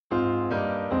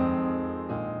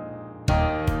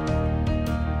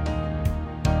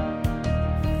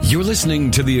You're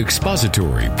listening to the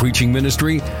expository preaching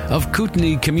ministry of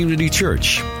Kootenai Community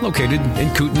Church, located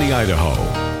in Kootenai,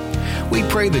 Idaho. We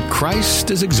pray that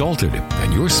Christ is exalted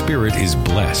and your spirit is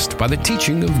blessed by the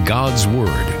teaching of God's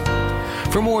Word.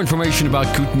 For more information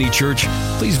about Kootenai Church,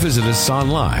 please visit us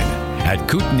online at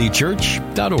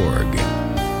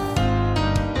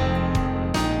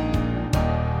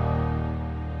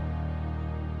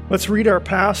kootenaichurch.org. Let's read our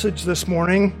passage this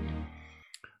morning.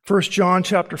 1 John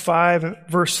chapter 5,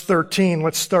 verse 13.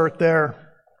 Let's start there.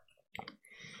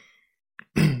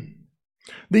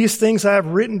 These things I have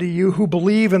written to you who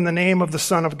believe in the name of the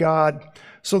Son of God,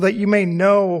 so that you may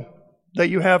know that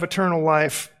you have eternal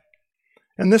life.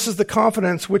 And this is the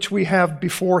confidence which we have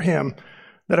before him,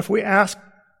 that if we ask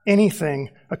anything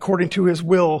according to his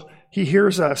will, he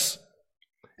hears us.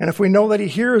 And if we know that he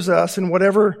hears us in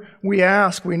whatever we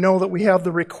ask, we know that we have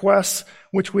the requests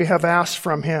which we have asked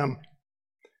from him.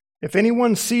 If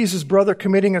anyone sees his brother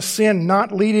committing a sin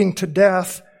not leading to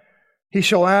death, he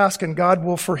shall ask, and God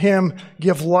will for him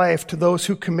give life to those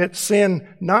who commit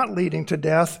sin not leading to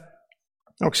death.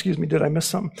 Oh, excuse me, did I miss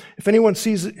something? If anyone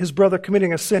sees his brother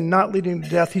committing a sin not leading to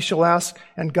death, he shall ask,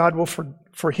 and God will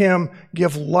for him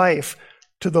give life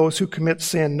to those who commit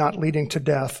sin not leading to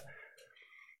death.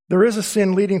 There is a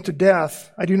sin leading to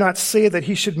death. I do not say that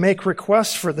he should make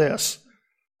requests for this.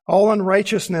 All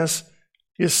unrighteousness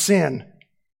is sin.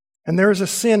 And there is a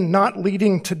sin not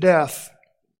leading to death.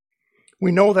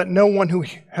 We know that no one who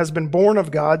has been born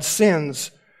of God sins,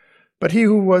 but he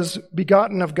who was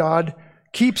begotten of God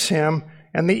keeps him,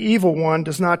 and the evil one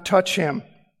does not touch him.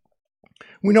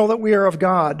 We know that we are of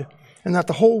God, and that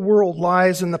the whole world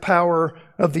lies in the power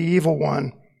of the evil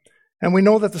one. And we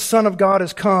know that the Son of God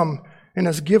has come and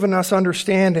has given us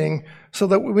understanding, so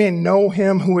that we may know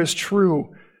him who is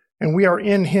true, and we are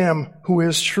in him who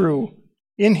is true,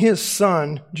 in his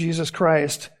Son, Jesus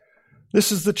Christ.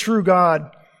 This is the true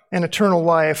God and eternal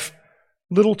life.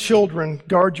 Little children,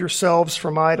 guard yourselves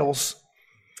from idols.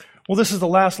 Well, this is the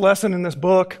last lesson in this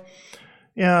book,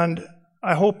 and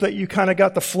I hope that you kind of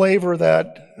got the flavor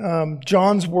that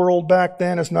John's world back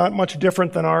then is not much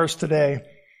different than ours today.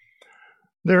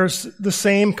 There's the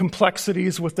same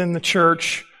complexities within the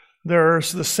church.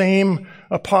 There's the same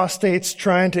apostates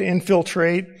trying to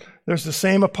infiltrate. There's the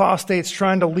same apostates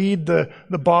trying to lead the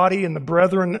body and the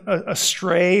brethren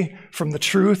astray from the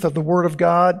truth of the Word of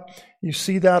God. You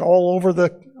see that all over the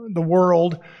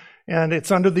world, and it's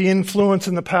under the influence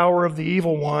and the power of the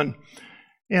evil one.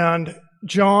 And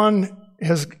John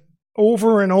has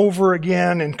over and over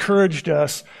again encouraged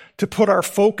us to put our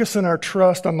focus and our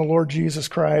trust on the Lord Jesus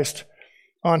Christ,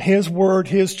 on his Word,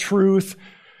 his truth,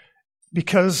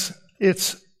 because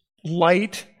it's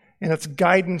light and it's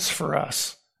guidance for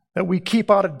us, that we keep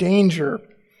out of danger.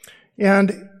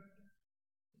 And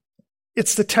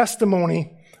it's the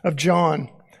testimony of John,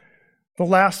 the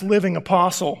last living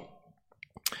apostle.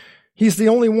 He's the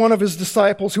only one of his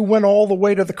disciples who went all the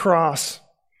way to the cross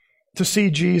to see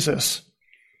Jesus.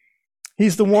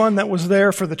 He's the one that was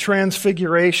there for the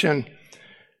transfiguration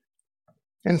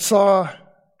and saw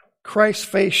Christ's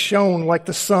face shone like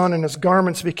the sun, and his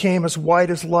garments became as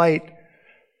white as light.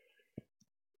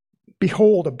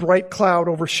 Behold, a bright cloud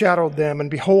overshadowed them, and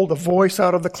behold, a voice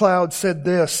out of the cloud said,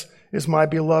 "This is my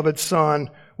beloved Son,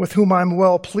 with whom I am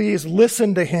well pleased.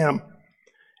 Listen to him."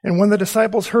 And when the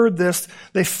disciples heard this,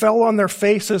 they fell on their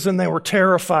faces and they were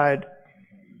terrified.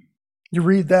 You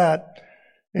read that,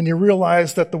 and you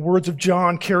realize that the words of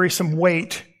John carry some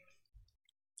weight.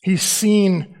 He's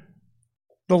seen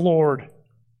the Lord.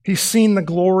 He's seen the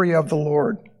glory of the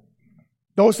Lord.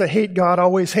 Those that hate God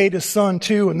always hate his Son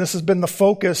too, and this has been the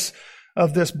focus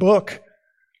of this book,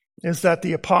 is that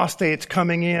the apostates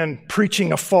coming in,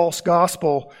 preaching a false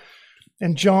gospel,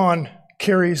 and John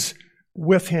carries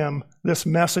with him this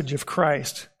message of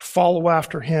Christ. Follow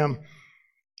after him.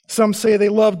 Some say they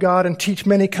love God and teach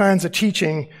many kinds of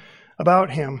teaching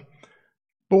about him.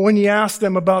 But when you ask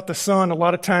them about the Son, a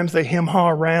lot of times they hem-haw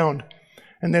around,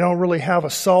 and they don't really have a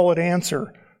solid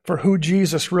answer for who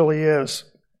Jesus really is.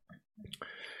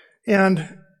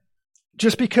 And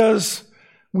just because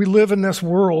we live in this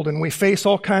world and we face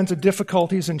all kinds of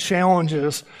difficulties and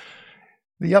challenges,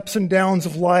 the ups and downs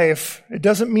of life, it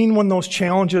doesn't mean when those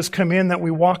challenges come in that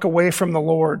we walk away from the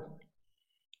Lord.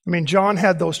 I mean, John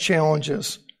had those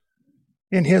challenges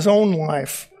in his own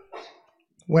life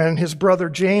when his brother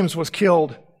James was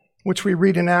killed, which we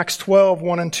read in Acts 12,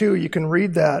 1 and 2. You can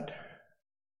read that,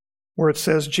 where it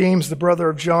says, James, the brother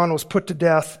of John, was put to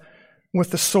death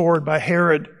with the sword by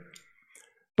Herod.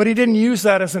 But he didn't use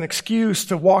that as an excuse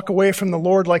to walk away from the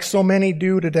Lord like so many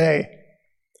do today.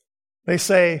 They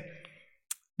say,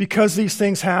 because these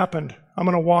things happened, I'm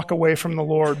going to walk away from the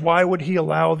Lord. Why would he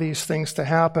allow these things to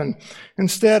happen?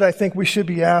 Instead, I think we should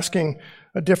be asking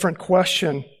a different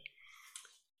question,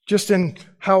 just in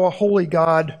how a holy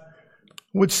God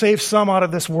would save some out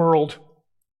of this world,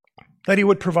 that he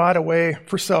would provide a way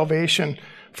for salvation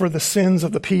for the sins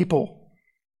of the people.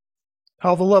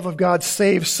 How the love of God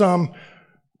saves some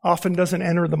often doesn't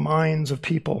enter the minds of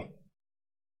people,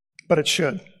 but it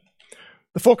should.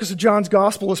 The focus of John's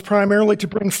gospel is primarily to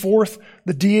bring forth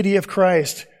the deity of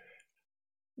Christ.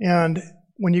 And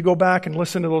when you go back and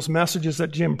listen to those messages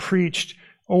that Jim preached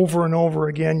over and over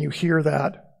again, you hear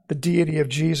that, the deity of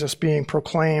Jesus being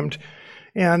proclaimed.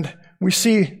 And we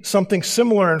see something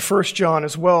similar in 1 John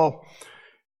as well.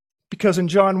 Because in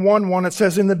John 1:1 it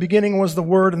says, "In the beginning was the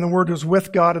Word, and the Word was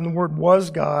with God, and the Word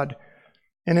was God."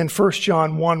 And in 1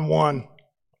 John 1:1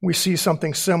 we see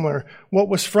something similar. What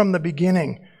was from the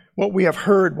beginning, what we have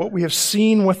heard, what we have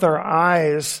seen with our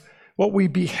eyes, what we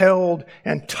beheld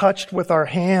and touched with our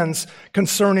hands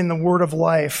concerning the word of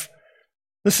life.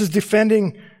 This is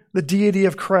defending the deity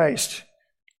of Christ.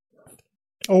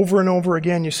 Over and over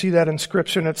again, you see that in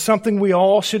Scripture. And it's something we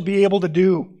all should be able to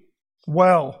do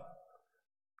well.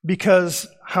 Because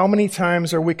how many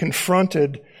times are we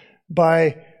confronted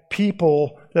by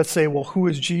people that say, well, who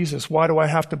is Jesus? Why do I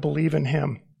have to believe in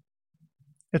him?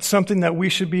 It's something that we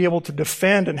should be able to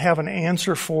defend and have an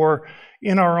answer for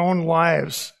in our own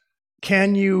lives.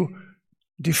 Can you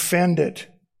defend it?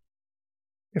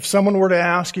 If someone were to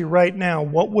ask you right now,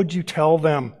 what would you tell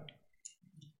them?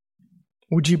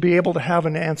 Would you be able to have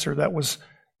an answer that was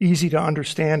easy to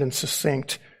understand and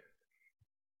succinct?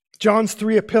 John's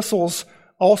 3 epistles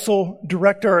also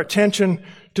direct our attention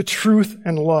to truth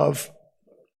and love.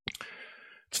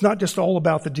 It's not just all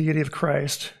about the deity of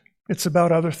Christ. It's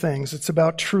about other things. It's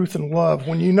about truth and love.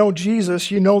 When you know Jesus,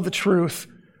 you know the truth.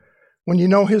 When you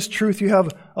know his truth, you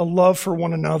have a love for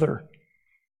one another.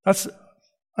 That's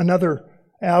another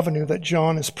avenue that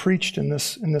John has preached in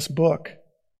this book,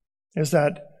 is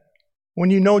that when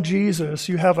you know Jesus,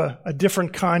 you have a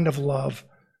different kind of love.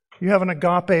 You have an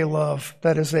agape love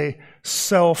that is a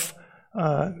self,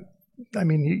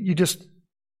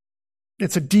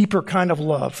 it's a deeper kind of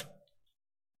love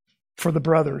for the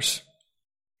brothers.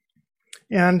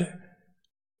 And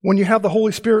when you have the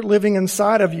Holy Spirit living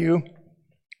inside of you,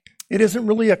 it isn't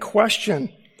really a question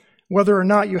whether or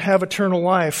not you have eternal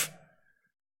life.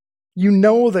 You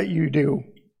know that you do.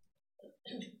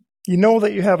 You know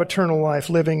that you have eternal life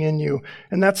living in you.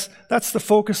 And that's the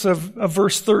focus of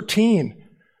verse 13,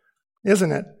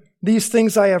 isn't it? These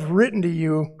things I have written to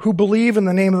you who believe in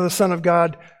the name of the Son of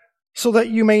God, so that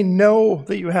you may know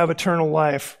that you have eternal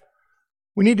life.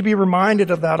 We need to be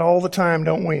reminded of that all the time,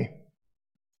 don't we?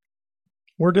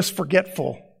 We're just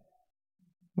forgetful.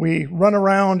 We run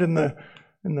around in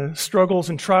the struggles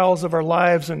and trials of our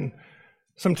lives, and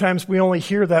sometimes we only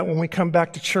hear that when we come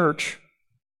back to church.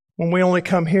 When we only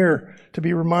come here to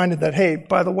be reminded that, hey,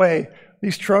 by the way,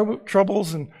 these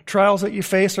troubles and trials that you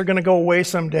face are going to go away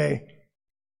someday.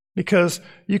 Because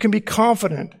you can be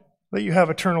confident that you have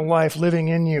eternal life living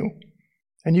in you.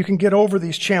 And you can get over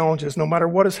these challenges no matter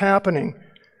what is happening.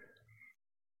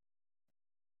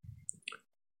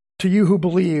 To you who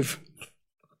believe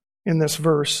in this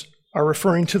verse are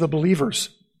referring to the believers.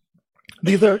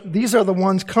 These are the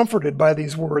ones comforted by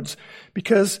these words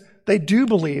because they do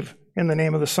believe in the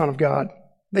name of the Son of God.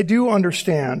 They do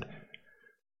understand.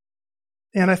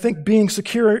 And I think being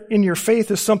secure in your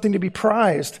faith is something to be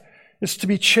prized. It's to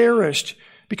be cherished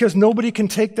because nobody can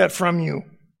take that from you.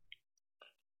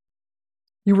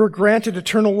 You were granted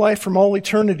eternal life from all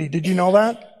eternity. Did you know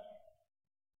that?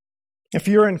 If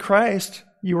you're in Christ,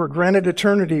 you were granted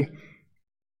eternity.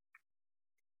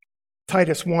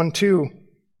 Titus 1:2,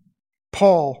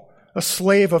 Paul, a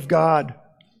slave of God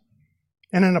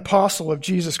and an apostle of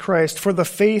Jesus Christ, for the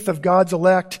faith of God's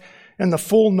elect and the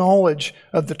full knowledge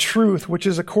of the truth which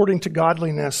is according to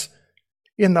godliness,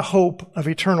 in the hope of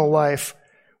eternal life,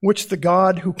 which the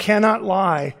God who cannot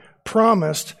lie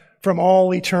promised from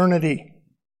all eternity.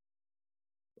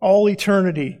 All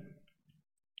eternity.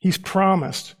 He's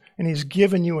promised, and he's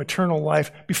given you eternal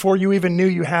life before you even knew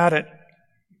you had it.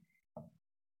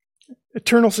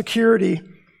 Eternal security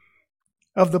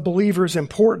of the believer is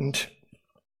important.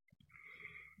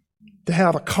 To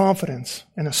have a confidence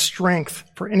and a strength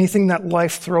for anything that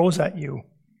life throws at you.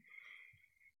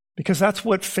 Because that's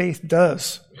what faith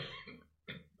does.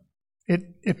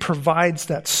 It provides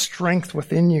that strength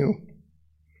within you.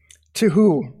 To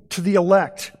who? To the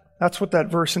elect. That's what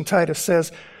that verse in Titus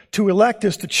says. To elect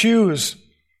is to choose.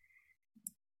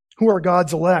 Who are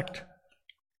God's elect?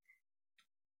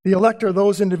 The elect are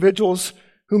those individuals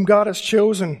whom God has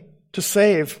chosen to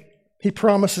save. He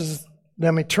promises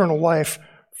them eternal life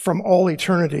from all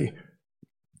eternity.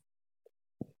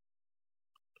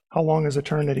 How long is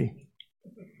eternity?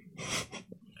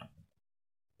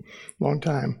 Long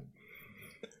time.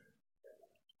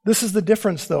 This is the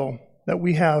difference, though, that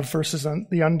we have versus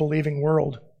the unbelieving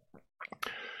world.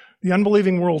 The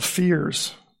unbelieving world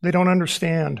fears. They don't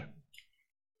understand.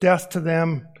 Death to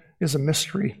them is a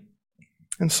mystery.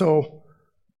 And so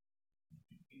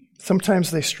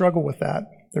sometimes they struggle with that.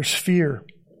 There's fear.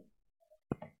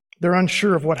 They're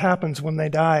unsure of what happens when they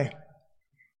die.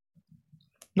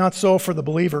 Not so for the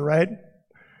believer, right?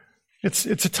 It's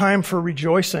a time for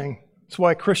rejoicing. That's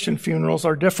why Christian funerals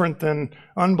are different than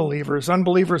unbelievers.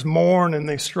 Unbelievers mourn and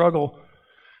they struggle.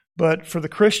 But for the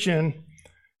Christian,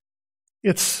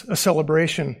 it's a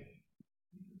celebration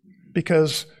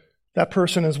because that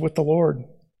person is with the Lord.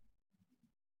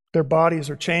 Their bodies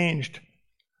are changed.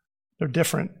 They're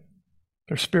different.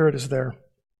 Their spirit is there.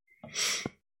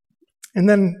 And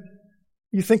then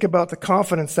you think about the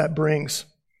confidence that brings.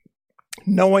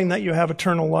 Knowing that you have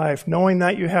eternal life, knowing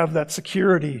that you have that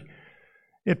security,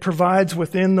 it provides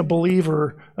within the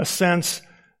believer a sense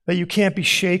that you can't be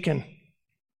shaken.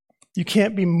 You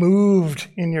can't be moved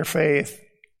in your faith.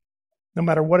 No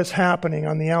matter what is happening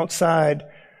on the outside,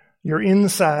 your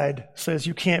inside says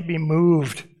you can't be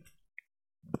moved.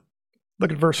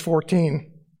 Look at verse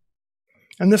 14.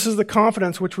 And this is the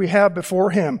confidence which we have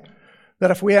before him,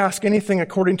 that if we ask anything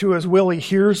according to his will, he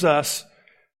hears us.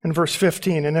 In verse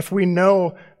 15, and if we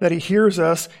know that he hears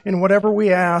us in whatever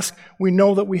we ask, we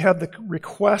know that we have the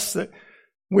requests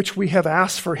which we have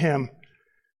asked for him.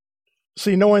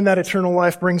 See, knowing that eternal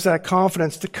life brings that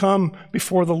confidence to come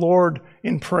before the Lord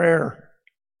in prayer.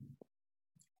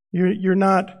 You're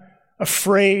not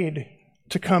afraid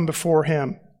to come before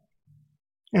him.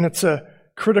 And it's a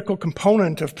critical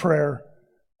component of prayer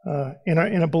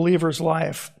in a believer's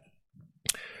life.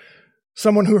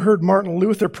 Someone who heard Martin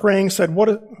Luther praying said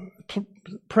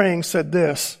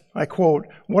this, I quote,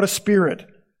 "What a spirit,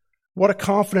 what a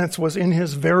confidence was in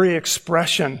his very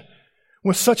expression.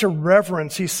 With such a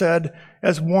reverence," he said,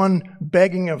 "as one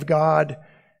begging of God,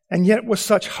 and yet with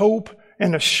such hope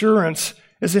and assurance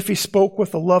as if he spoke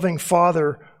with a loving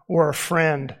father or a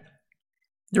friend.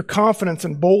 Your confidence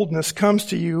and boldness comes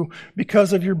to you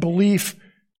because of your belief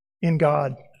in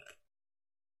God."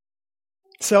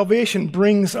 Salvation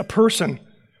brings a person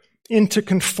into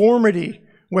conformity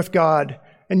with God,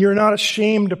 and you're not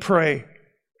ashamed to pray.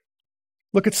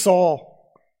 Look at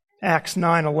Saul, Acts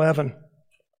 9:11.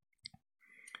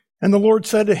 And the Lord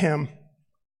said to him,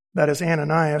 that is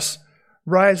Ananias,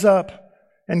 "Rise up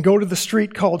and go to the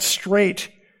street called Straight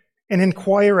and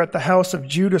inquire at the house of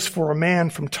Judas for a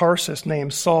man from Tarsus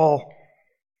named Saul.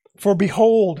 For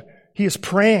behold, he is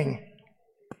praying."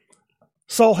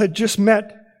 Saul had just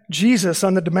met Jesus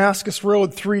on the Damascus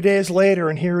Road 3 days later,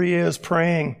 and here he is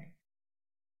praying.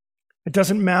 It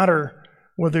doesn't matter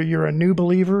whether you're a new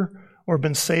believer or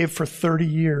been saved for 30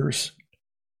 years.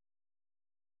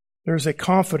 There's a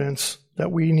confidence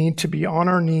that we need to be on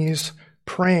our knees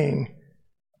praying.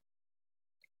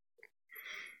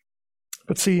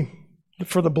 But see,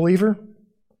 for the unbeliever,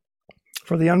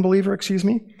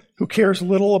 who cares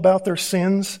little about their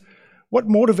sins, what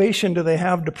motivation do they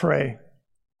have to pray?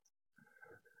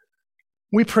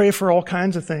 We pray for all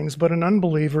kinds of things, but an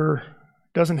unbeliever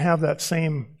doesn't have that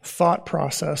same thought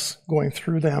process going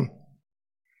through them.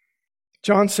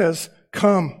 John says,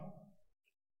 "Come."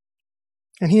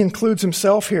 And he includes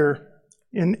himself here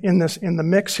in the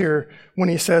mix here when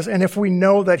he says, "And if we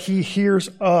know that he hears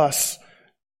us."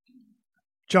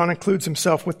 John includes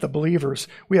himself with the believers.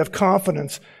 We have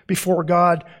confidence before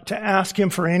God to ask him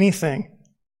for anything.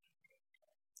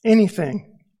 Anything.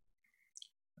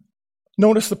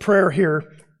 Notice the prayer here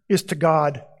is to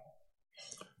God.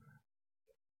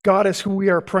 God is who we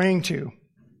are praying to.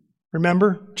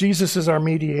 Remember, Jesus is our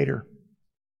mediator.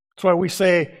 That's why we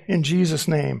say, "In Jesus'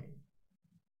 name,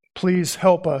 please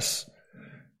help us,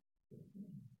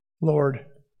 Lord."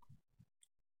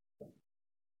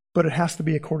 But it has to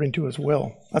be according to his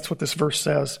will. That's what this verse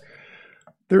says.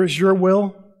 There is your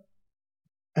will,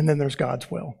 and then there's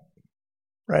God's will,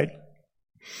 right?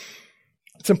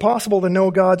 It's impossible to know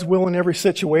God's will in every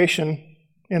situation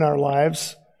in our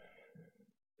lives.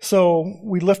 So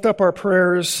we lift up our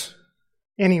prayers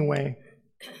anyway.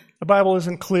 The Bible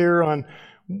isn't clear on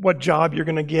what job you're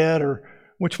going to get or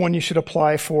which one you should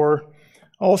apply for.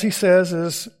 All he says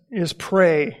is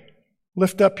pray.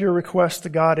 Lift up your request to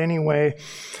God anyway,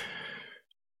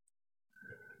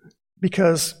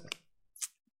 because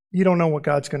you don't know what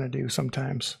God's going to do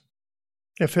sometimes.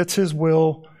 If it's his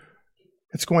will,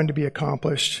 it's going to be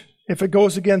accomplished. If it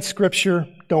goes against Scripture,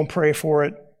 don't pray for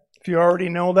it. If you already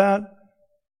know that,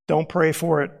 don't pray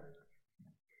for it.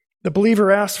 The believer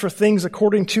asks for things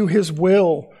according to his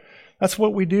will. That's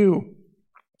what we do.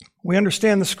 We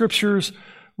understand the Scriptures.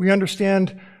 We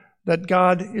understand that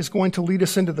God is going to lead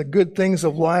us into the good things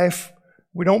of life.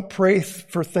 We don't pray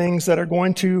for things that are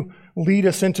going to lead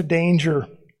us into danger.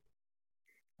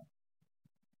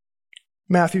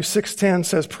 Matthew 6:10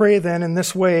 says, "Pray then in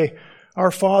this way,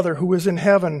 Our Father who is in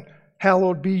heaven,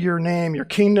 hallowed be your name. Your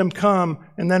kingdom come,"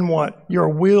 and then what? "Your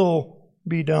will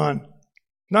be done."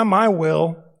 Not my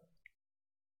will.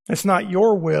 It's not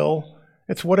your will.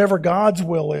 It's whatever God's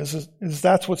will is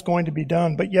that's what's going to be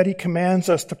done. But yet He commands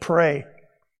us to pray.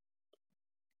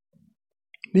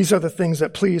 These are the things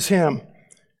that please Him.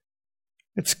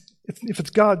 It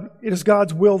is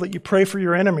God's will that you pray for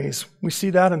your enemies. We see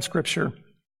that in Scripture.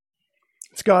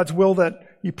 It's God's will that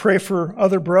you pray for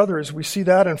other brothers. We see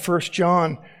that in 1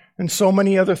 John and so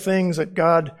many other things that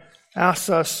God asks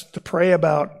us to pray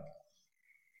about.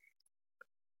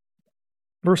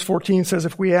 Verse 14 says,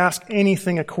 if we ask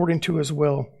anything according to His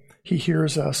will, He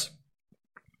hears us.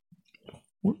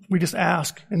 We just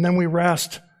ask, and then we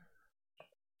rest.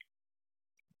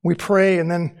 We pray and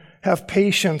then have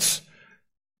patience,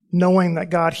 knowing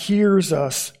that God hears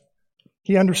us.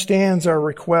 He understands our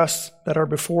requests that are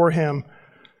before Him.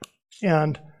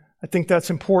 And I think that's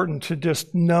important to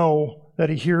just know that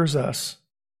He hears us.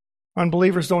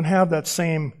 Unbelievers don't have that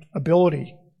same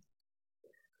ability.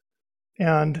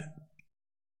 And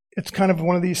it's kind of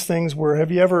one of these things where,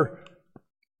 have you ever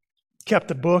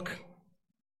kept a book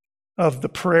of the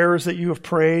prayers that you have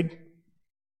prayed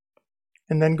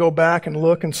and then go back and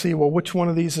look and see, well, which one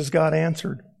of these has God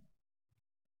answered?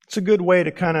 It's a good way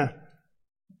to kind of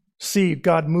see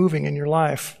God moving in your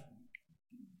life.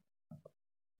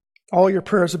 All your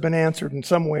prayers have been answered in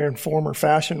some way or form or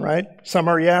fashion, right? Some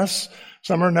are yes,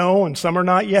 some are no, and some are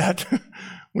not yet.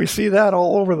 We see that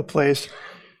all over the place.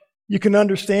 You can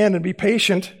understand and be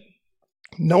patient,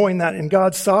 knowing that in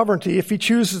God's sovereignty, if He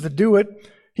chooses to do it,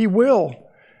 He will.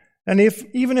 And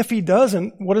even if He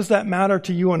doesn't, what does that matter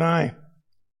to you and I?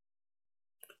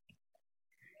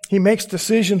 He makes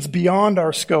decisions beyond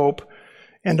our scope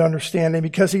and understanding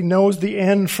because He knows the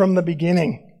end from the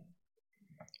beginning.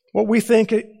 What we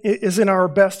think is in our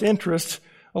best interest,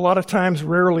 a lot of times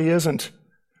rarely isn't.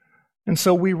 And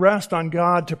so we rest on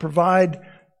God to provide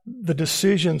the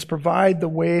decisions, provide the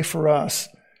way for us.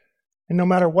 And no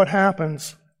matter what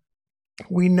happens,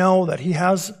 we know that He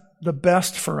has the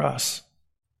best for us.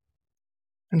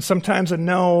 And sometimes a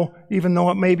no, even though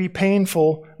it may be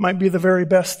painful, might be the very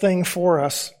best thing for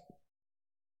us.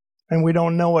 And we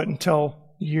don't know it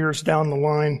until years down the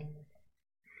line.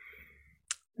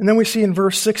 And then we see in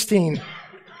verse 16,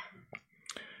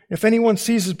 if anyone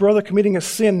sees his brother committing a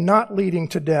sin not leading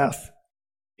to death,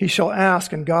 he shall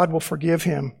ask, and God will forgive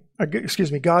him.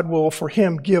 God will for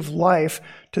him give life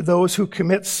to those who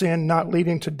commit sin not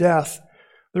leading to death.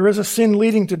 There is a sin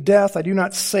leading to death. I do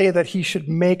not say that he should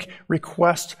make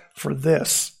request for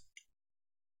this.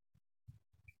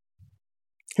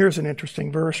 Here's an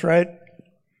interesting verse, right?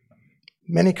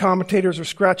 Many commentators are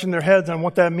scratching their heads on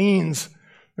what that means.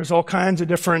 There's all kinds of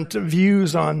different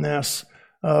views on this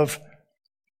of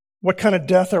what kind of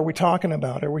death are we talking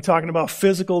about? Are we talking about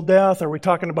physical death? Are we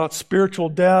talking about spiritual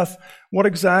death? What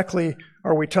exactly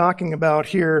are we talking about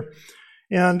here?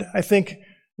 And I think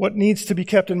what needs to be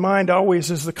kept in mind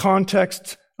always is the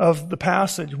context of the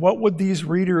passage. What would these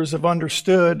readers have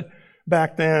understood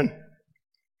back then?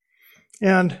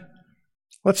 And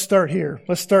let's start here.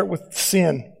 Let's start with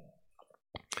sin.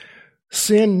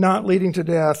 Sin not leading to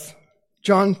death.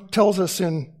 John tells us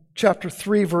in chapter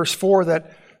 3, verse 4,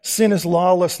 that sin is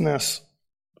lawlessness.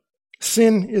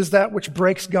 Sin is that which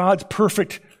breaks God's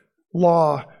perfect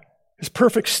law, His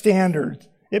perfect standard.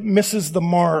 It misses the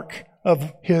mark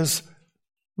of His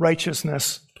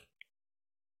righteousness.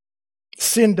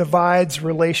 Sin divides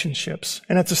relationships,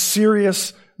 and it's a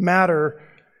serious matter,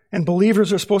 and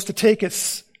believers are supposed to take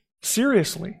it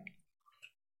seriously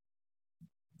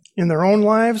in their own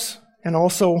lives and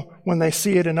also when they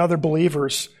see it in other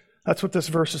believers. That's what this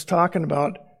verse is talking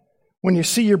about. When you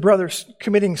see your brother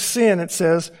committing sin, it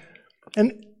says,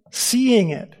 and seeing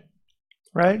it,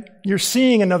 right? You're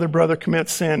seeing another brother commit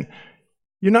sin.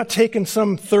 You're not taking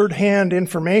some third-hand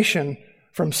information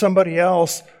from somebody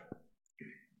else.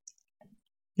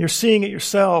 You're seeing it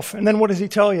yourself. And then what does He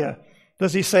tell you?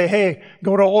 Does He say, hey,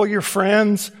 go to all your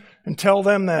friends and tell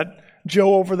them that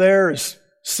Joe over there is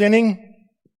sinning?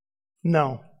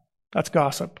 No. That's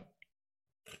gossip.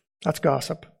 That's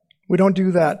gossip. We don't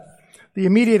do that. The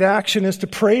immediate action is to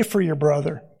pray for your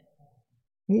brother.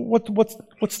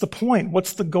 What's the point?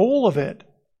 What's the goal of it?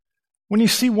 When you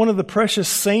see one of the precious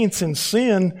saints in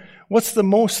sin, what's the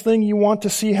most thing you want to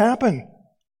see happen?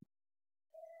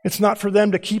 It's not for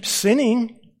them to keep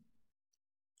sinning.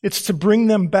 It's to bring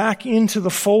them back into the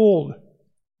fold,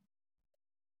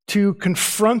 to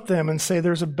confront them and say,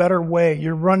 there's a better way.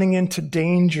 You're running into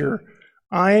danger.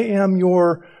 I am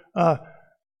your,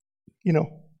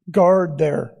 guard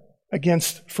there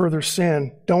against further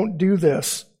sin. Don't do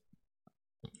this.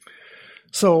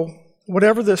 So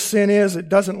whatever this sin is, it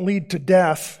doesn't lead to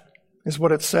death, is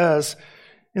what it says.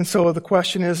 And so the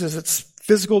question is it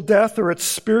physical death or it's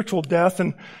spiritual death?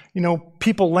 And,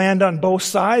 people land on both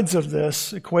sides of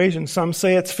this equation. Some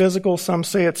say it's physical, some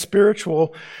say it's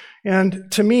spiritual.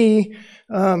 And to me,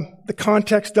 the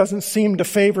context doesn't seem to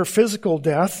favor physical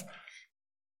death,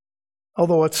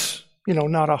 although it's,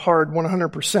 not a hard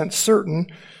 100% certain,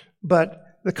 but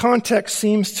the context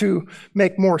seems to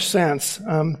make more sense.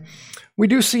 We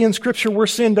do see in Scripture where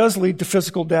sin does lead to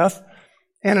physical death.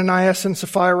 Ananias and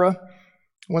Sapphira,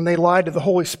 when they lied to the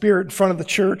Holy Spirit in front of the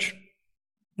church,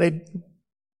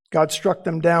 God struck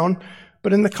them down.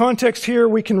 But in the context here,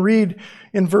 we can read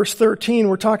in verse 13,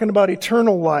 we're talking about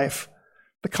eternal life.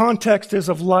 The context is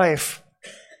of life.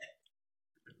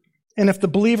 And if the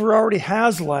believer already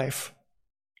has life,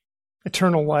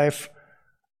 eternal life,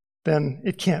 then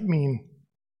it can't mean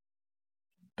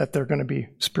that they're going to be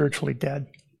spiritually dead.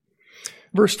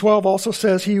 Verse 12 also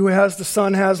says, he who has the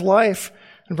Son has life.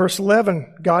 And verse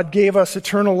 11, God gave us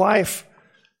eternal life.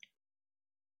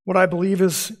 What I believe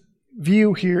is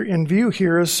in view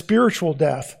here is spiritual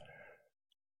death.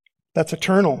 That's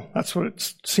eternal. That's what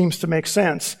it seems to make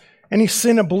sense. Any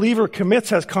sin a believer commits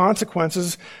has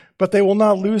consequences, but they will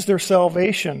not lose their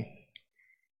salvation.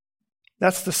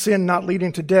 That's the sin not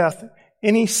leading to death.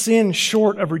 Any sin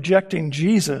short of rejecting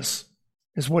Jesus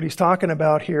is what he's talking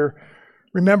about here.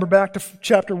 Remember back to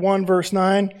chapter 1, verse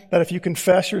 9, that if you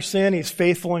confess your sin, he's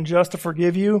faithful and just to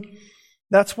forgive you.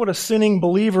 That's what a sinning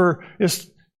believer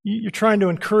is. You're trying to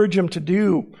encourage him to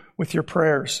do with your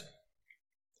prayers,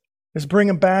 is bring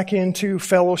him back into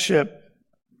fellowship.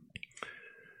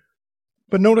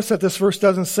 But notice that this verse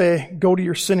doesn't say, go to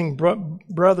your sinning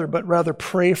brother, but rather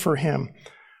pray for him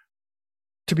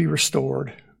to be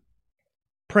restored.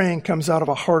 Praying comes out of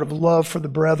a heart of love for the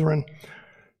brethren,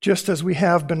 just as we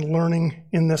have been learning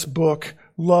in this book,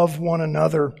 love one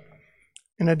another.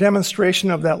 And a demonstration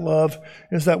of that love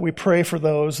is that we pray for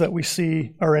those that we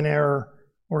see are in error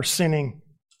or sinning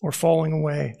or falling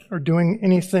away or doing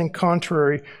anything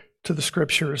contrary to the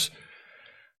Scriptures.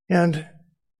 And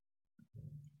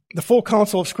the full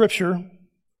counsel of Scripture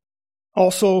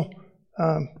also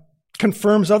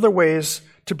confirms other ways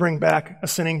to bring back a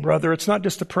sinning brother. It's not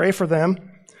just to pray for them.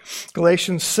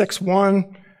 Galatians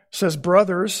 6:1 says,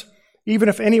 brothers, even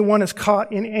if anyone is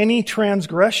caught in any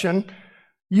transgression,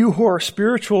 you who are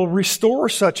spiritual, restore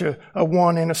such a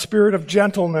one in a spirit of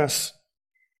gentleness,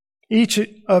 each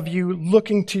of you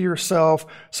looking to yourself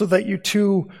so that you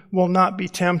too will not be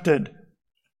tempted.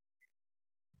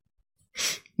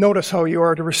 Notice how you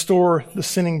are to restore the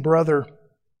sinning brother.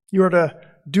 You are to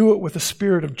do it with a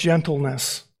spirit of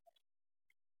gentleness.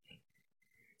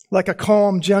 Like a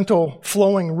calm, gentle,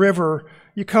 flowing river,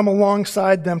 you come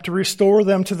alongside them to restore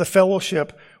them to the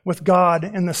fellowship with God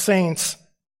and the saints,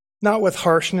 not with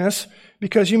harshness,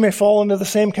 because you may fall into the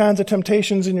same kinds of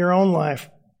temptations in your own life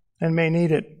and may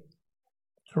need it,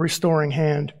 a restoring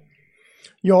hand.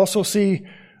 You also see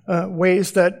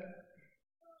ways that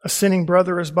a sinning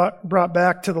brother is brought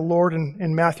back to the Lord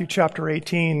in Matthew chapter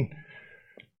 18.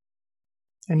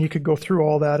 And you could go through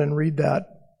all that and read that.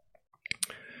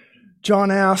 John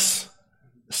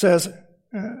says,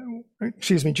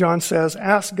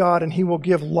 ask God and he will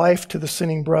give life to the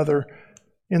sinning brother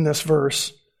in this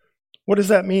verse. What does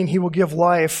that mean? He will give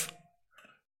life.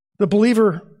 The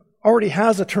believer already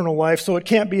has eternal life, so it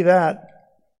can't be that.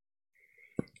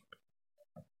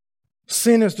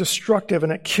 Sin is destructive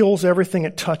and it kills everything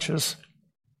it touches.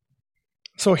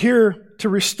 So here, to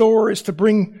restore is to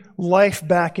bring life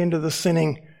back into the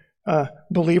sinning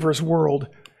believer's world.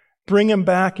 Bring him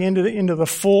back into the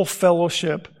full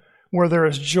fellowship where there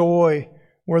is joy,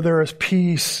 where there is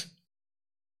peace.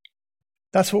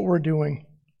 That's what we're doing.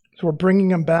 So we're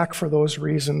bringing him back for those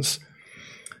reasons.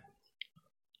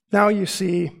 Now you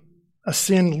see a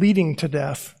sin leading to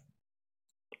death.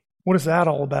 What is that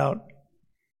all about?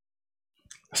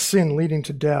 A sin leading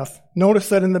to death. Notice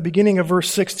that in the beginning of verse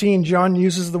 16, John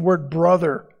uses the word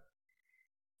brother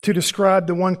to describe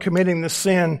the one committing the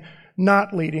sin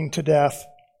not leading to death.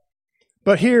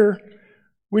 But here,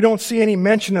 we don't see any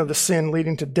mention of the sin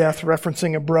leading to death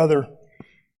referencing a brother.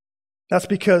 That's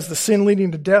because the sin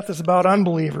leading to death is about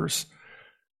unbelievers.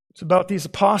 It's about these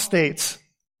apostates.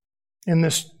 in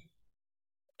this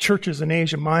churches in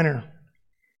Asia Minor.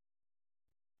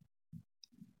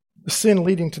 The sin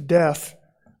leading to death,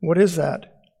 what is that?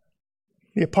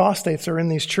 The apostates are in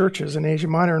these churches in Asia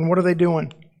Minor, and what are they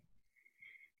doing?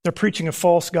 They're preaching a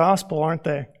false gospel, aren't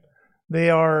they? They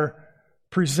are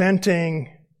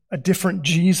presenting a different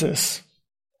Jesus,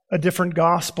 a different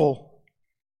gospel.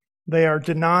 They are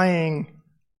denying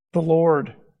the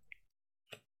Lord.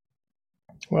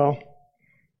 Well,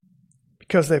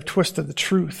 because they've twisted the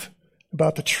truth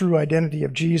about the true identity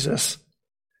of Jesus.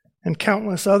 And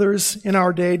countless others in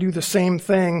our day do the same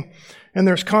thing. And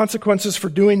there's consequences for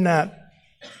doing that.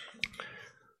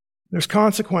 There's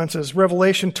consequences.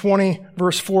 Revelation 20,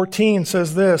 verse 14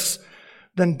 says this,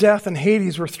 "Then death and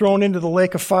Hades were thrown into the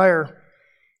lake of fire.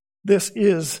 This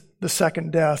is the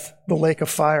second death, the lake of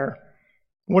fire."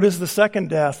 What is the second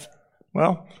death?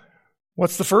 Well,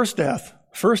 what's the first death?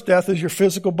 First death is your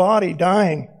physical body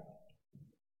dying.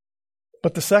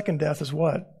 But the second death is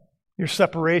what? Your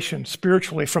separation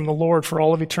spiritually from the Lord for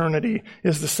all of eternity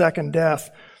is the second death.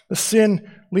 The sin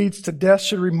leads to death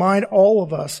should remind all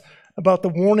of us about the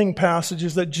warning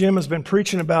passages that Jim has been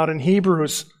preaching about in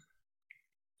Hebrews.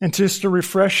 And just to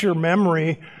refresh your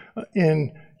memory,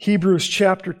 in Hebrews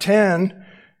chapter 10,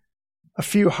 a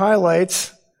few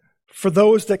highlights. For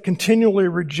those that continually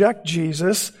reject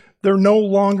Jesus, there no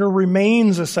longer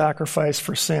remains a sacrifice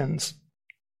for sins.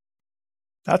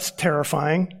 That's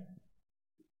terrifying.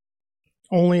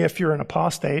 Only if you're an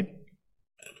apostate.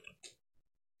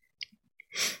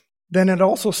 Then it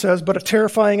also says, but a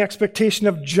terrifying expectation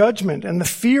of judgment and the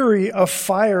fury of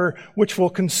fire which will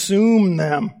consume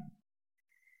them.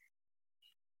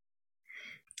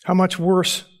 How much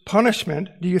worse punishment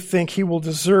do you think he will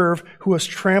deserve who has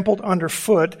trampled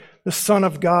underfoot the Son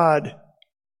of God?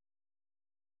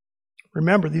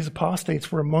 Remember, these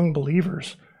apostates were among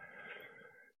believers.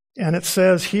 And it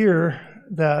says here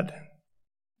that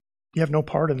you have no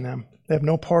part in them. They have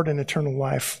no part in eternal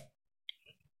life.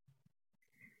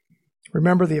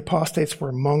 Remember, the apostates were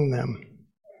among them.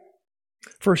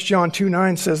 1 John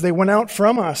 2:9 says, they went out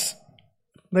from us.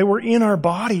 They were in our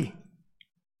body.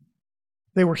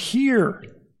 They were here,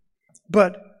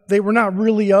 but they were not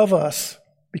really of us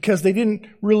because they didn't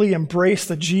really embrace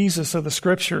the Jesus of the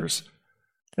Scriptures.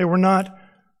 They were not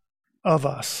of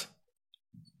us.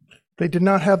 They did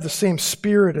not have the same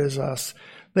spirit as us.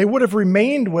 They would have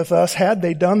remained with us had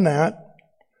they done that.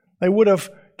 They would have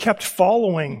kept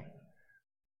following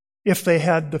if they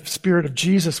had the Spirit of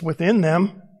Jesus within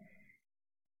them.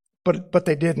 But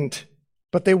they didn't.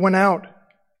 But they went out.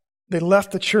 They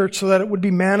left the church so that it would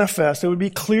be manifest. It would be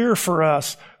clear for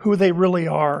us who they really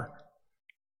are.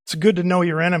 It's good to know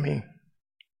your enemy.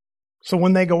 So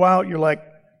when they go out, you're like,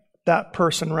 that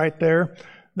person right there,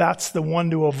 that's the one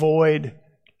to avoid.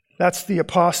 That's the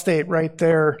apostate right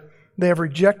there. They have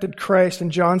rejected Christ.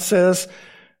 And John says,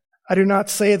 I do not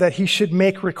say that he should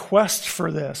make requests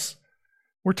for this.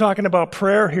 We're talking about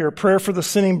prayer here, prayer for the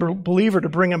sinning believer to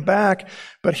bring him back.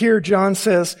 But here John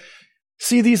says,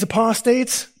 see these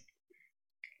apostates?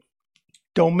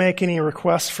 Don't make any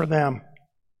requests for them.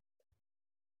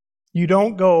 You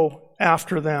don't go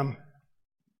after them.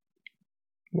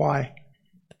 Why?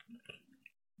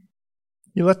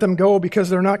 You let them go because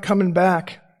they're not coming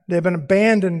back. They've been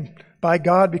abandoned by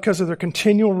God because of their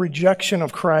continual rejection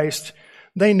of Christ.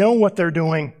 They know what they're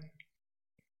doing.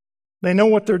 They know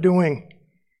what they're doing.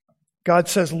 God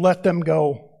says, let them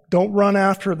go. Don't run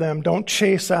after them. Don't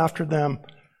chase after them.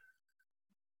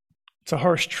 It's a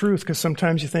harsh truth because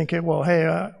sometimes you think, well,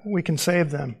 hey, we can save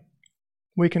them.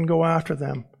 We can go after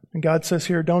them. And God says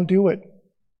here, don't do it.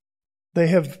 They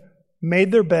have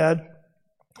made their bed,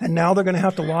 and now they're going to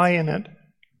have to lie in it.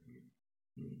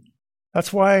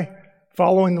 That's why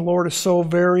following the Lord is so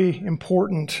very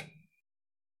important.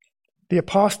 The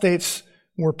apostates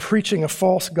were preaching a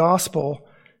false gospel,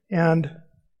 and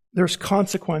there's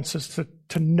consequences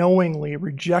to knowingly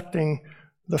rejecting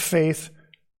the faith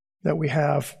that we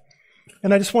have.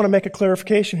 And I just want to make a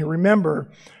clarification here.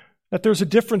 Remember that there's a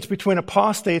difference between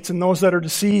apostates and those that are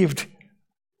deceived.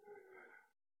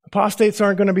 Apostates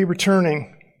aren't going to be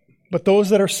returning, but those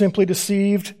that are simply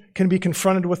deceived can be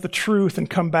confronted with the truth and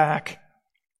come back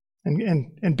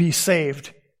and be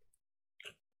saved.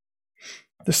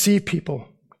 Deceived people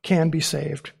can be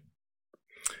saved.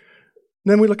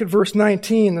 Then we look at verse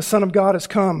 19. The Son of God has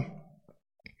come.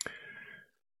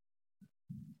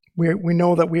 We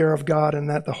know that we are of God and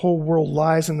that the whole world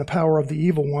lies in the power of the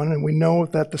evil one. And we know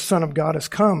that the Son of God has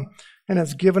come and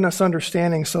has given us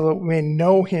understanding so that we may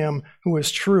know him who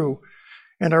is true.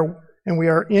 And we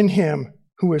are in him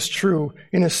who is true,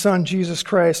 in his Son, Jesus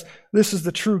Christ. This is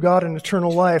the true God and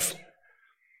eternal life.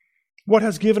 What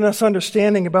has given us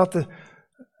understanding about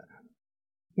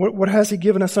what has he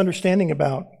given us understanding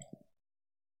about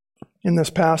in this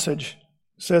passage?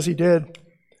 It says he did.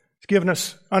 He's given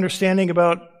us understanding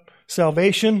about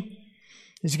salvation.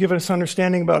 He's given us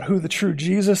understanding about who the true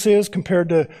Jesus is compared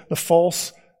to the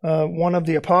false one of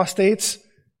the apostates.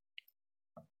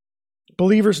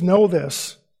 Believers know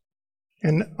this,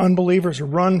 and unbelievers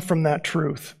run from that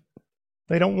truth.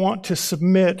 They don't want to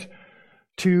submit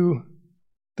to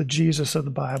the Jesus of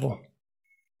the Bible.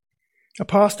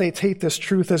 Apostates hate this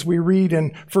truth, as we read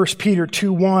in 1 Peter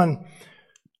 2:1,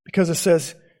 because it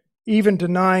says, even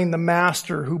denying the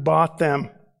master who bought them,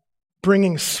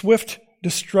 bringing swift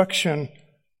destruction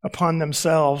upon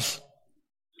themselves.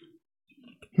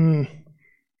 He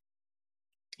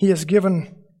has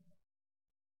given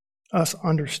us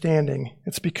understanding.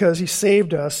 It's because he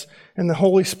saved us and the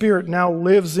Holy Spirit now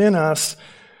lives in us.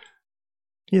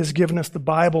 He has given us the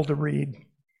Bible to read.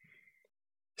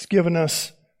 He's given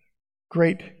us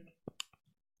great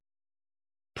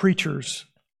preachers.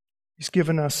 He's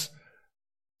given us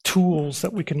tools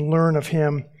that we can learn of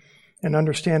him and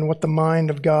understand what the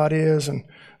mind of God is, and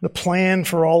the plan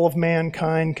for all of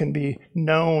mankind can be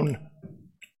known.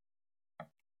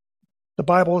 The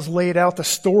Bible has laid out the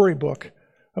storybook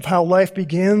of how life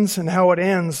begins and how it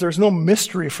ends. There's no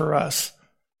mystery for us.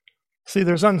 See,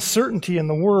 there's uncertainty in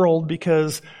the world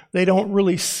because they don't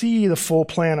really see the full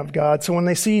plan of God. So when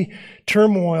they see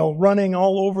turmoil running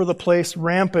all over the place,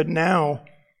 rampant now,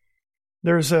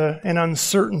 there's an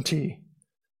uncertainty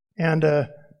and a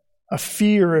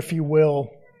fear, if you will,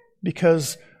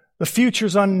 because the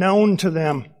future's unknown to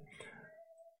them.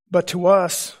 But to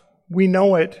us, we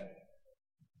know it,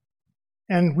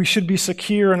 and we should be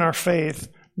secure in our faith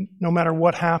no matter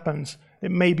what happens. It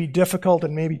may be difficult,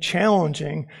 it may be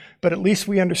challenging, but at least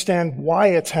we understand why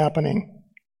it's happening.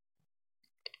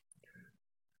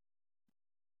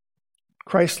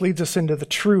 Christ leads us into the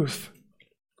truth.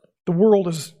 The world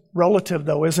is relative,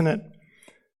 though, isn't it?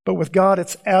 But with God,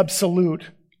 it's absolute,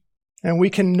 and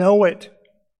we can know it.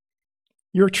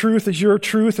 Your truth is your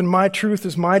truth, and my truth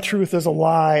is my truth is a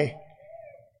lie.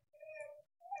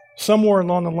 Somewhere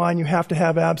along the line, you have to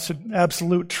have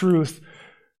absolute truth.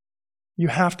 You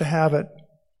have to have it.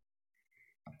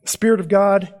 The Spirit of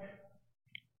God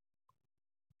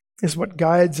is what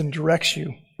guides and directs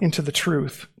you into the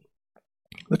truth.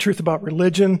 The truth about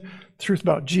religion, the truth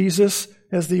about Jesus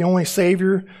as the only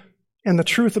Savior, and the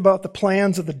truth about the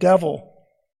plans of the devil.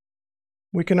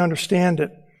 We can understand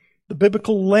it. The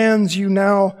biblical lens you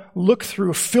now look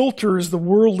through filters the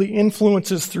worldly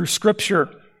influences through Scripture,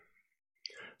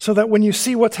 so that when you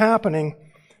see what's happening,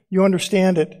 you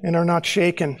understand it and are not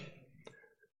shaken.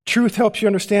 Truth helps you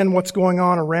understand what's going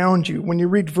on around you. When you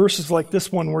read verses like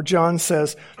this one where John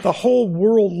says, the whole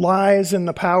world lies in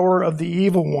the power of the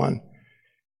evil one.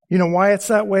 You know why it's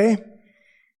that way?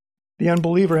 The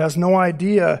unbeliever has no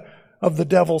idea of the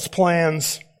devil's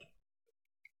plans.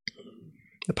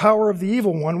 The power of the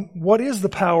evil one, what is the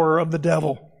power of the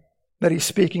devil that he's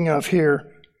speaking of here?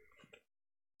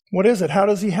 What is it? How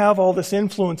does he have all this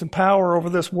influence and power over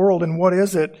this world? And what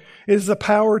is it? It is the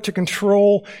power to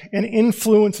control and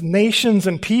influence nations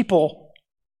and people.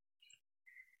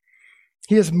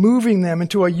 He is moving them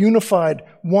into a unified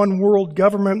one world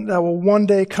government that will one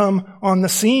day come on the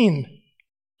scene.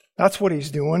 That's what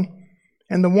he's doing.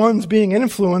 And the ones being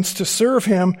influenced to serve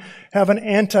him have an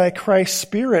antichrist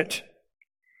spirit.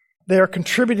 They are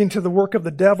contributing to the work of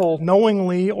the devil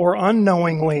knowingly or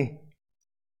unknowingly.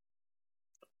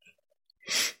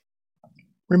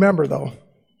 Remember, though,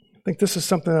 I think this is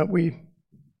something that we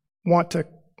want to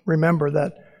remember,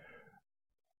 that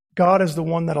God is the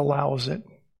one that allows it.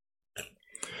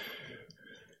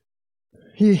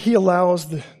 He allows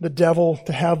the devil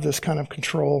to have this kind of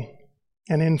control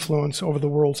and influence over the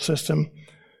world system.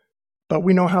 But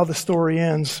we know how the story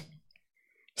ends.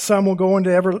 Some will go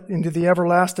into the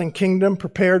everlasting kingdom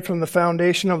prepared from the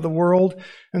foundation of the world,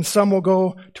 and some will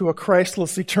go to a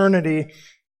Christless eternity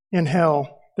in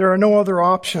hell. There are no other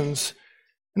options.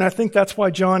 And I think that's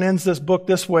why John ends this book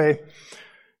this way.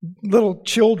 Little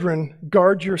children,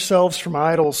 guard yourselves from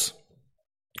idols.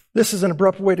 This is an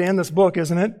abrupt way to end this book,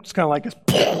 isn't it? It's kind of like this.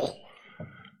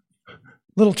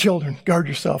 Little children, guard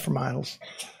yourself from idols.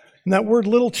 And that word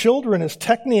little children is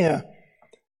teknia,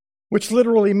 which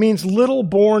literally means little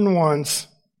born ones.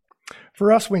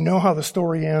 For us, we know how the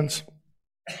story ends.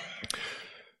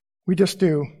 We just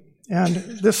do. And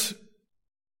this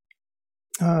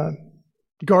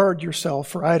guard yourself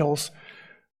for idols.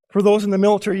 For those in the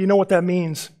military, you know what that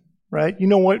means, right? You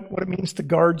know what it means to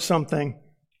guard something.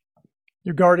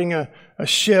 You're guarding a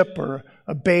ship or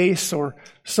a base or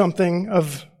something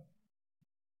of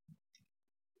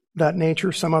that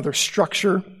nature, some other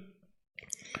structure.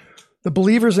 The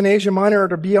believers in Asia Minor are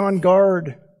to be on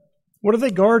guard. What are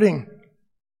they guarding?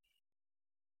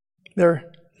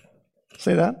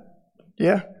 Say that?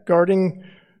 Yeah, guarding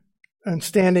and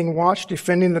standing watch,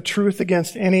 defending the truth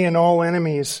against any and all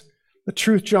enemies. The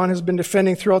truth John has been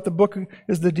defending throughout the book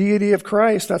is the deity of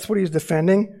Christ. That's what he's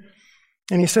defending.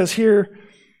 And he says here,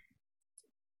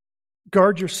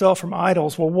 guard yourself from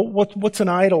idols. Well, what's an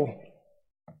idol?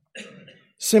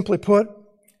 Simply put,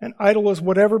 an idol is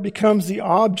whatever becomes the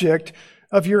object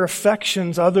of your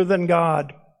affections other than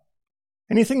God.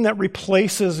 Anything that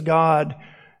replaces God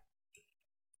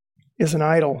is an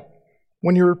idol.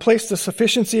 When you replace the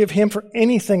sufficiency of Him for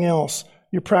anything else,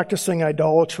 you're practicing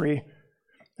idolatry.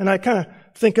 And I kind of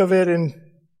think of it in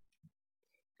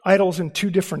idols in two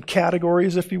different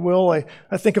categories, if you will.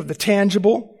 I think of the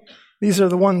tangible. These are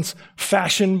the ones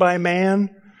fashioned by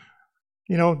man.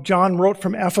 You know, John wrote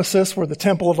from Ephesus where the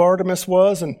temple of Artemis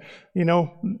was, and, you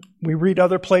know, we read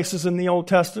other places in the Old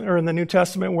Testament or in the New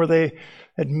Testament where they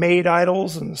had made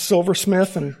idols and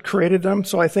silversmith and created them.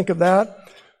 So I think of that.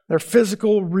 They're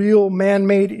physical, real,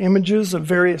 man-made images of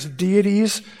various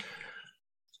deities.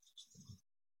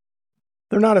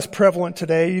 They're not as prevalent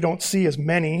today. You don't see as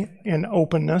many in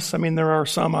openness. I mean, there are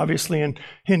some, obviously, in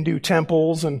Hindu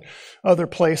temples and other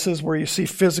places where you see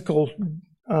physical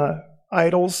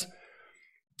idols.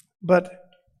 But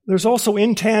there's also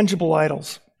intangible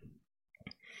idols.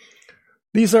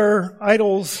 These are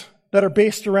idols that are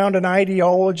based around an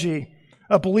ideology,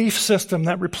 a belief system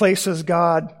that replaces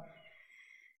God.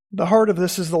 The heart of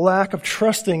this is the lack of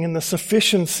trusting in the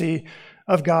sufficiency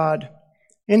of God.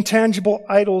 Intangible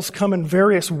idols come in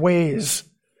various ways.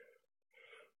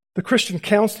 The Christian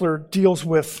counselor deals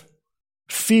with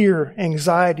fear,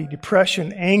 anxiety,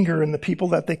 depression, anger in the people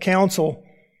that they counsel.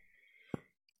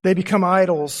 They become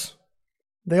idols.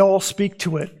 They all speak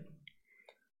to it.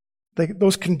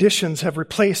 Those conditions have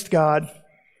replaced God.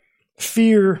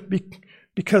 Fear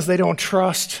because they don't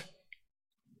trust.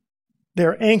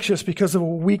 They're anxious because of a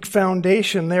weak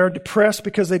foundation. They are depressed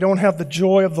because they don't have the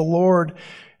joy of the Lord.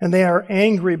 And they are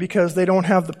angry because they don't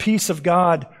have the peace of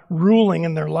God ruling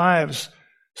in their lives.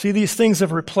 See, these things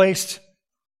have replaced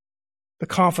the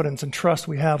confidence and trust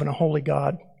we have in a holy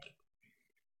God.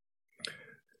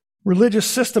 Religious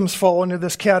systems fall into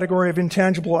this category of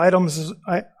intangible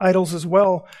idols as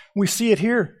well. We see it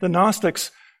here. The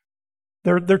Gnostics,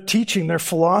 their teaching, their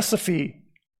philosophy,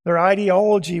 their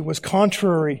ideology was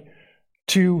contrary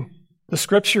to the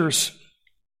Scriptures.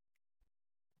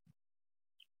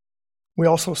 We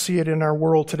also see it in our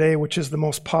world today, which is the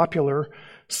most popular,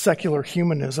 secular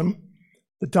humanism.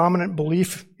 The dominant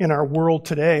belief in our world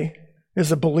today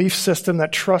is a belief system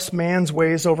that trusts man's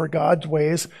ways over God's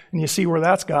ways, and you see where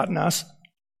that's gotten us.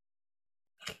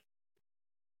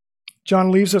 John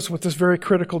leaves us with this very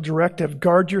critical directive: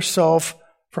 guard yourself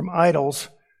from idols.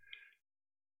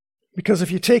 Because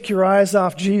if you take your eyes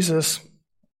off Jesus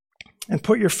and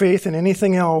put your faith in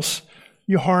anything else,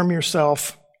 you harm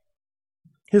yourself.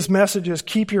 His message is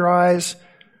keep your eyes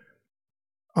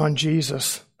on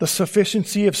Jesus. The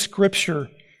sufficiency of Scripture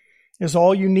is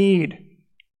all you need.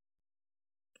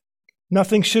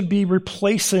 Nothing should be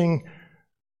replacing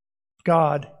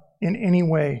God in any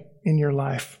way in your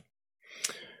life.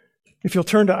 If you'll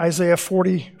turn to Isaiah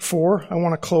 44, I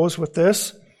want to close with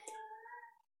this.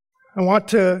 I want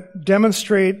to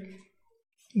demonstrate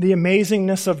the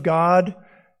amazingness of God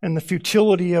and the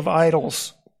futility of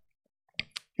idols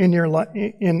in your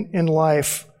in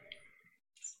life.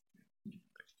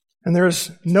 And there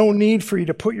is no need for you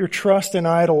to put your trust in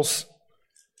idols.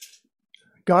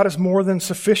 God is more than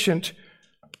sufficient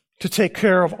to take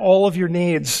care of all of your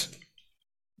needs.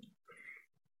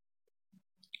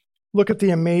 Look at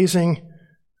the amazing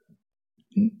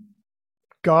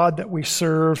God that we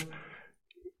serve,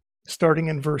 starting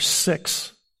in verse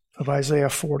 6 of Isaiah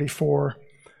 44.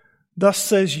 Thus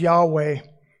says Yahweh,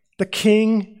 the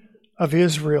King of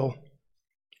Israel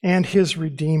and his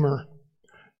Redeemer,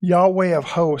 Yahweh of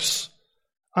hosts,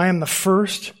 I am the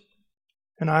first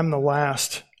and I am the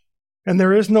last, and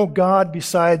there is no God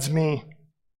besides me.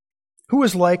 Who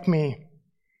is like me?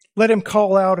 Let him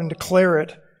call out and declare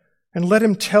it, and let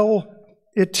him tell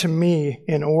it to me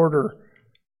in order.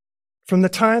 From the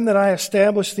time that I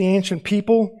established the ancient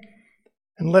people,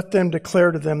 and let them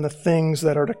declare to them the things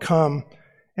that are to come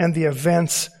and the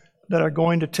events that are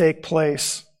going to take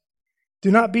place. Do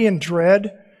not be in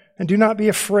dread and do not be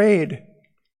afraid.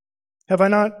 Have I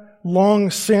not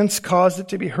long since caused it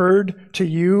to be heard to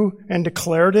you and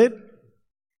declared it?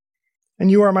 And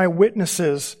you are my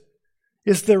witnesses.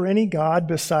 Is there any God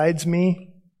besides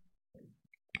me?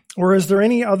 Or is there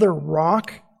any other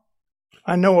rock?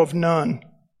 I know of none.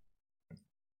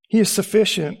 He is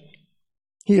sufficient.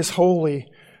 He is holy.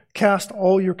 Cast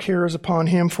all your cares upon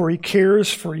him, for he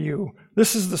cares for you.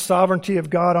 This is the sovereignty of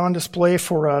God on display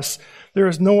for us. There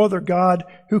is no other God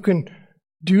who can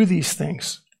do these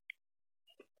things.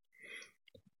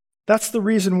 That's the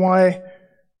reason why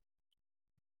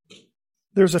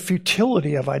there's a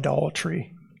futility of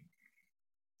idolatry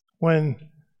when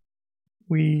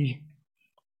we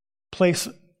place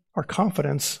our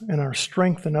confidence and our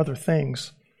strength in other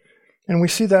things. And we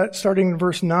see that starting in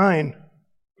verse 9.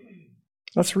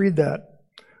 Let's read that.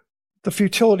 The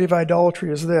futility of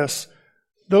idolatry is this: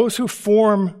 those who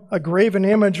form a graven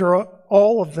image are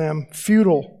all of them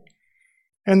futile,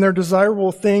 and their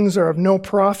desirable things are of no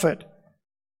profit.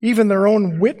 Even their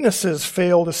own witnesses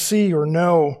fail to see or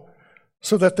know,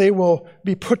 so that they will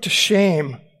be put to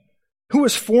shame. Who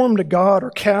has formed a god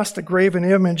or cast a graven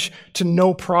image to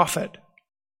no profit?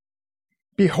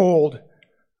 Behold,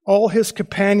 all his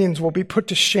companions will be put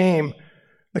to shame.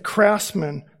 The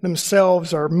craftsmen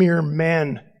themselves are mere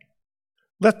men.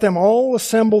 Let them all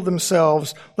assemble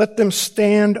themselves. Let them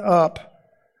stand up.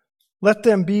 Let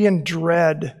them be in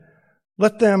dread.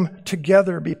 Let them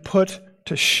together be put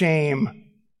to shame.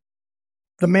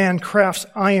 The man crafts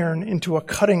iron into a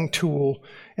cutting tool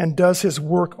and does his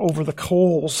work over the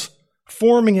coals,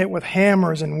 forming it with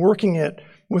hammers and working it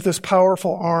with his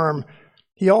powerful arm.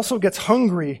 He also gets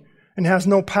hungry and has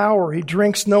no power. He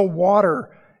drinks no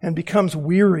water and becomes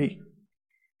weary.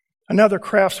 Another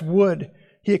crafts wood.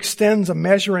 He extends a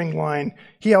measuring line.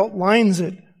 He outlines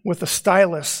it with a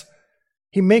stylus.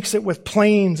 He makes it with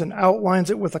planes and outlines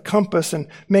it with a compass and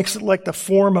makes it like the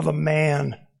form of a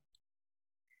man,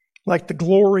 like the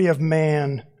glory of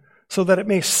man, so that it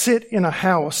may sit in a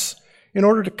house. In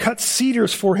order to cut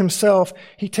cedars for himself,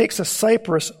 he takes a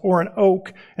cypress or an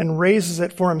oak and raises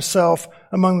it for himself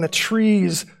among the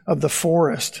trees of the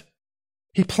forest.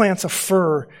 He plants a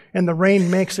fir, and the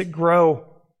rain makes it grow.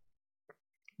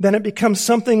 Then it becomes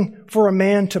something for a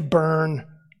man to burn.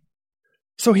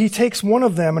 So he takes one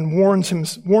of them and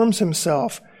warms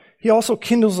himself. He also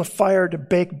kindles a fire to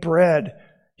bake bread.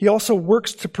 He also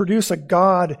works to produce a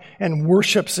god and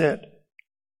worships it.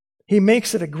 He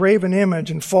makes it a graven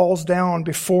image and falls down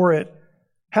before it.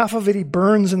 Half of it he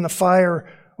burns in the fire.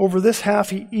 Over this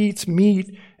half he eats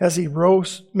meat as he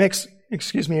roasts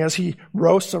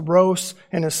a roast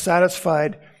and is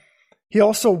satisfied. He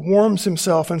also warms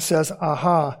himself and says,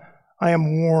 "Aha, I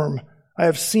am warm. I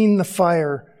have seen the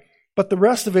fire." But the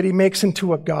rest of it he makes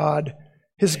into a god,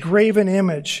 his graven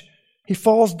image. He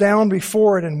falls down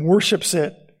before it and worships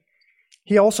it.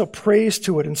 He also prays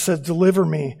to it and says, "Deliver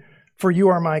me, for you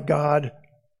are my God."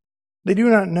 They do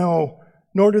not know,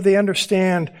 nor do they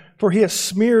understand, for he has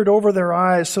smeared over their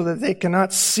eyes so that they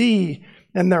cannot see,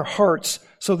 and their hearts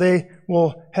so they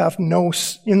will have no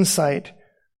insight.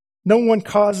 No one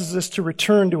causes this to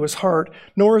return to his heart,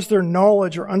 nor is there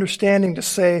knowledge or understanding to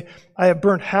say, "I have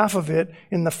burnt half of it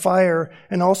in the fire,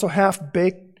 and also half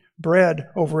baked bread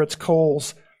over its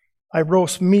coals. I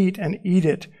roast meat and eat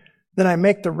it. Then I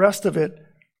make the rest of it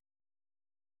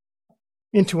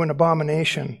into an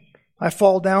abomination. I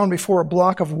fall down before a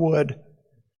block of wood.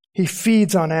 He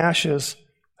feeds on ashes.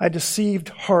 A deceived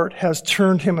heart has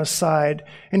turned him aside,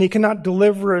 and he cannot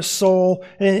deliver his soul,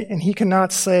 and he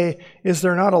cannot say, 'Is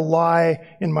there not a lie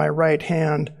in my right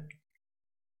hand?'"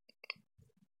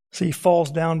 So he falls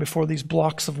down before these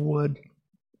blocks of wood.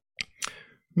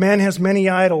 Man has many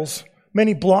idols,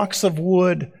 many blocks of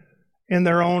wood in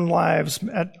their own lives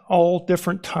at all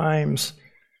different times.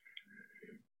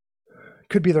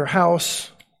 Could be their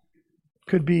house,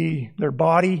 could be their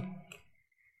body,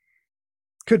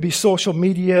 could be social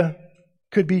media,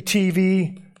 could be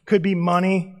TV, could be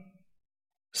money.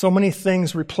 So many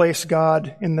things replace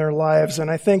God in their lives. And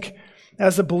I think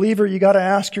as a believer, you got to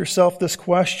ask yourself this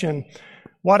question: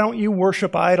 why don't you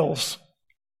worship idols?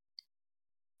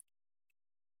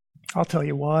 I'll tell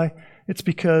you why. It's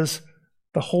because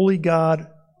the holy God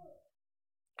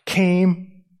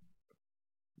came,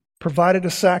 provided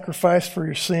a sacrifice for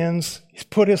your sins. He's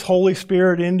put his Holy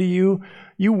Spirit into you.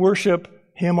 You worship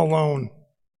him alone.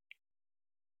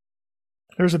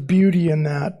 There's a beauty in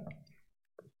that.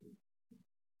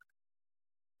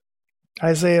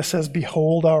 Isaiah says,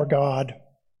 "Behold our God."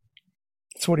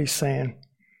 That's what he's saying.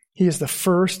 He is the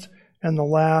first and the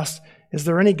last. Is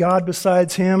there any God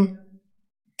besides him?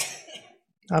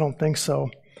 I don't think so.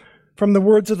 From the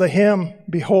words of the hymn,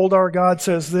 "Behold our God,"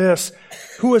 says this: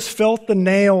 "Who has felt the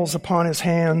nails upon his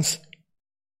hands,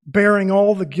 bearing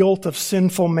all the guilt of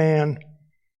sinful man?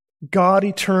 God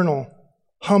eternal,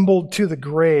 humbled to the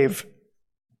grave,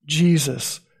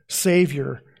 Jesus,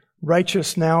 Savior,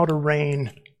 righteous now to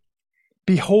reign.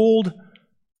 Behold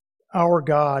our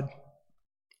God,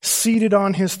 seated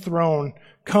on his throne.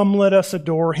 Come, let us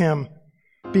adore him.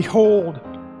 Behold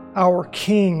our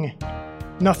King.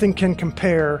 Nothing can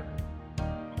compare.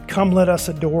 Come, let us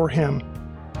adore him.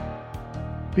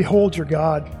 Behold your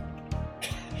God.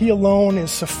 He alone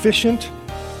is sufficient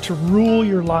to rule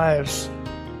your lives.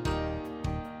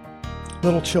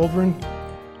 Little children,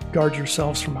 guard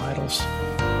yourselves from idols.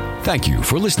 Thank you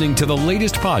for listening to the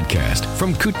latest podcast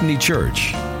from Kootenai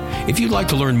Church. If you'd like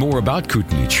to learn more about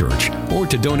Kootenai Church or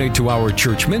to donate to our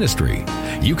church ministry,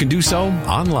 you can do so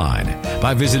online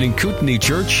by visiting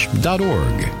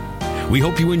kootenaichurch.org. We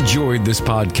hope you enjoyed this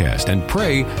podcast and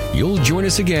pray you'll join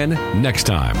us again next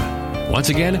time. Once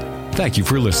again, thank you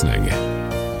for listening.